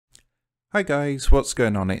Hi guys, what's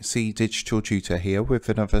going on? It's the Digital Tutor here with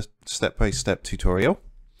another step-by-step tutorial.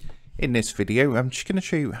 In this video, I'm just going to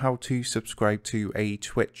show you how to subscribe to a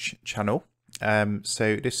Twitch channel.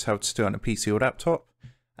 So this is how to do it on a PC or laptop.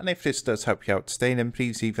 And if this does help you out today, then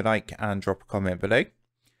please leave a like and drop a comment below.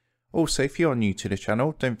 Also, if you're new to the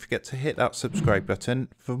channel, don't forget to hit that subscribe button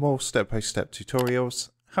for more step-by-step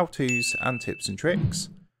tutorials, how-tos and tips and tricks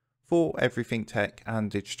for everything tech and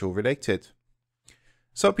digital related.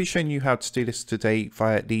 So I'll be showing you how to do this today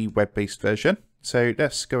via the web-based version. So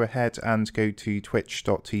let's go ahead and go to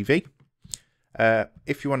twitch.tv.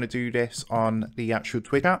 If you want to do this on the actual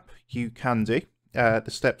Twitch app, you can do. The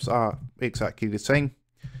steps are exactly the same.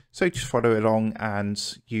 So just follow along and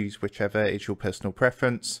use whichever is your personal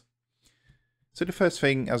preference. So the first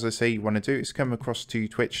thing, as I say, you want to do is come across to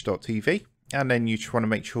twitch.tv, and then you just want to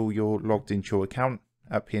make sure you're logged into your account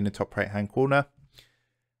up here in the top right hand corner.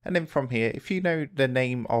 And then from here, if you know the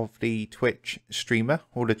name of the Twitch streamer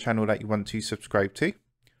or the channel that you want to subscribe to,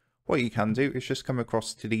 what you can do is just come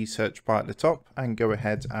across to the search bar at the top and go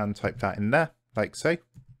ahead and type that in there, like so.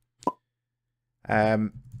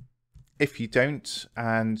 If you don't,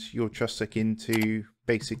 and you're just looking to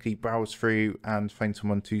basically browse through and find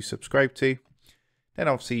someone to subscribe to, then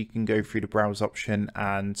obviously you can go through the browse option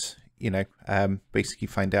and, basically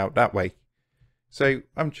find out that way. So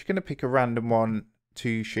I'm just going to pick a random one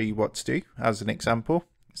to show you what to do as an example.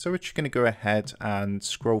 So we're just going to go ahead and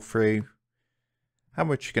scroll through, and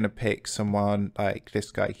we're just going to pick someone like this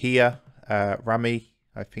guy here, Rami.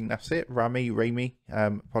 I think that's it, Rami.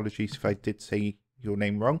 Apologies if I did say your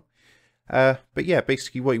name wrong. But yeah,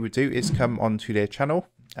 basically what you would do is come onto their channel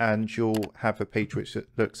and you'll have a page which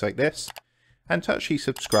looks like this. And to actually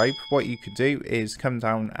subscribe, what you could do is come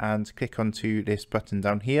down and click onto this button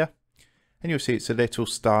down here, and you'll see it's a little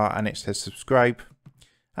star and it says subscribe.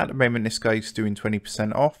 At the moment, this guy's doing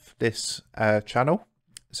 20% off this channel.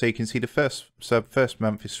 So you can see the first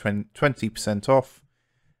month is 20% off,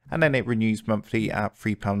 and then it renews monthly at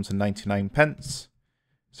 £3.99.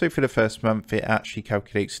 So for the first month, it actually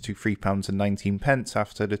calculates to £3.19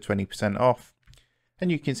 after the 20% off. And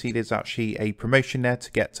you can see there's actually a promotion there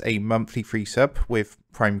to get a monthly free sub with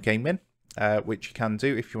Prime Gaming, which you can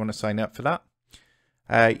do if you want to sign up for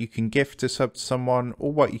that. You can gift a sub to someone,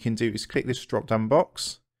 or what you can do is click this drop down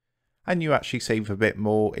box and you actually save a bit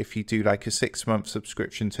more if you do like a 6-month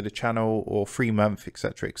subscription to the channel or 3-month,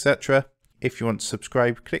 etc, etc. If you want to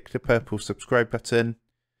subscribe, click the purple subscribe button,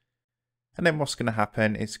 and then what's going to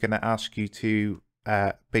happen is going to ask you to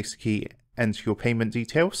basically enter your payment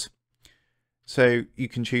details. So you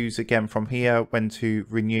can choose again from here when to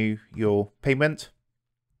renew your payment.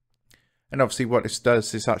 And obviously what this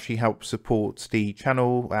does is actually help support the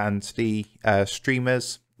channel and the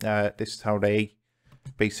streamers. This is how they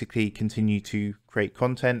basically continue to create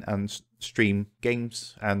content and stream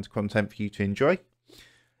games and content for you to enjoy.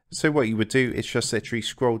 So what you would do is just literally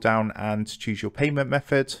scroll down and choose your payment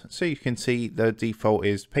method. So you can see the default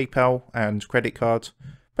is PayPal and credit card,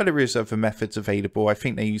 but there is other methods available. I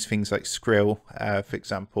think they use things like Skrill, for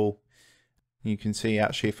example. You can see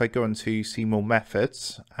actually if I go on to see more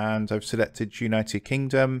methods, and I've selected United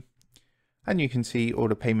Kingdom, and you can see all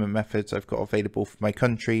the payment methods I've got available for my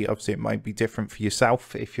country. Obviously it might be different for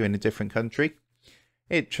yourself if you're in a different country.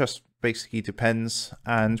 It just basically depends,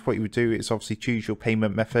 and what you would do is obviously choose your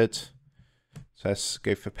payment method. So let's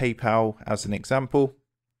go for PayPal as an example.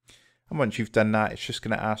 And once you've done that, it's just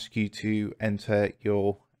going to ask you to enter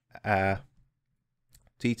your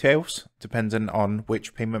details depending on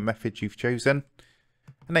which payment method you've chosen,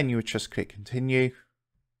 and then you would just click continue.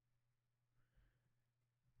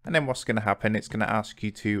 And then what's going to happen, it's going to ask you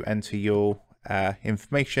to enter your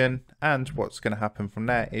information, and what's going to happen from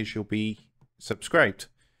there is you'll be subscribed.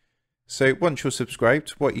 So once you're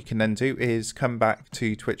subscribed, what you can then do is come back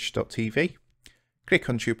to twitch.tv, click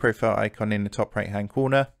onto your profile icon in the top right hand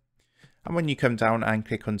corner, and when you come down and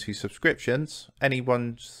click onto subscriptions, any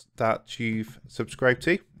ones that you've subscribed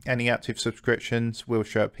to, any active subscriptions will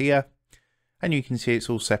show up here. And you can see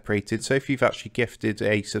it's all separated. So if you've actually gifted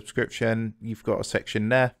a subscription, you've got a section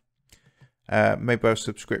there. Mobile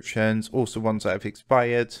subscriptions, also ones that have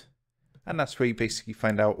expired. And that's where you basically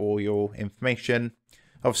find out all your information.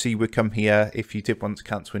 Obviously you would come here if you did want to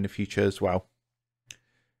cancel in the future as well.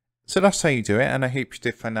 So that's how you do it, and I hope you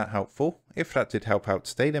did find that helpful. If that did help out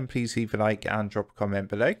today, then please leave a like and drop a comment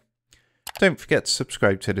below. Don't forget to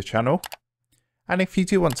subscribe to the channel. And if you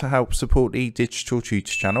do want to help support the Digital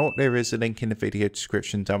Tutor channel, there is a link in the video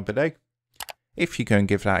description down below. If you go and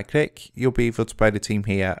give that a click, you'll be able to buy the team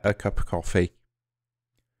here a cup of coffee.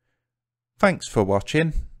 Thanks for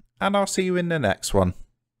watching, and I'll see you in the next one.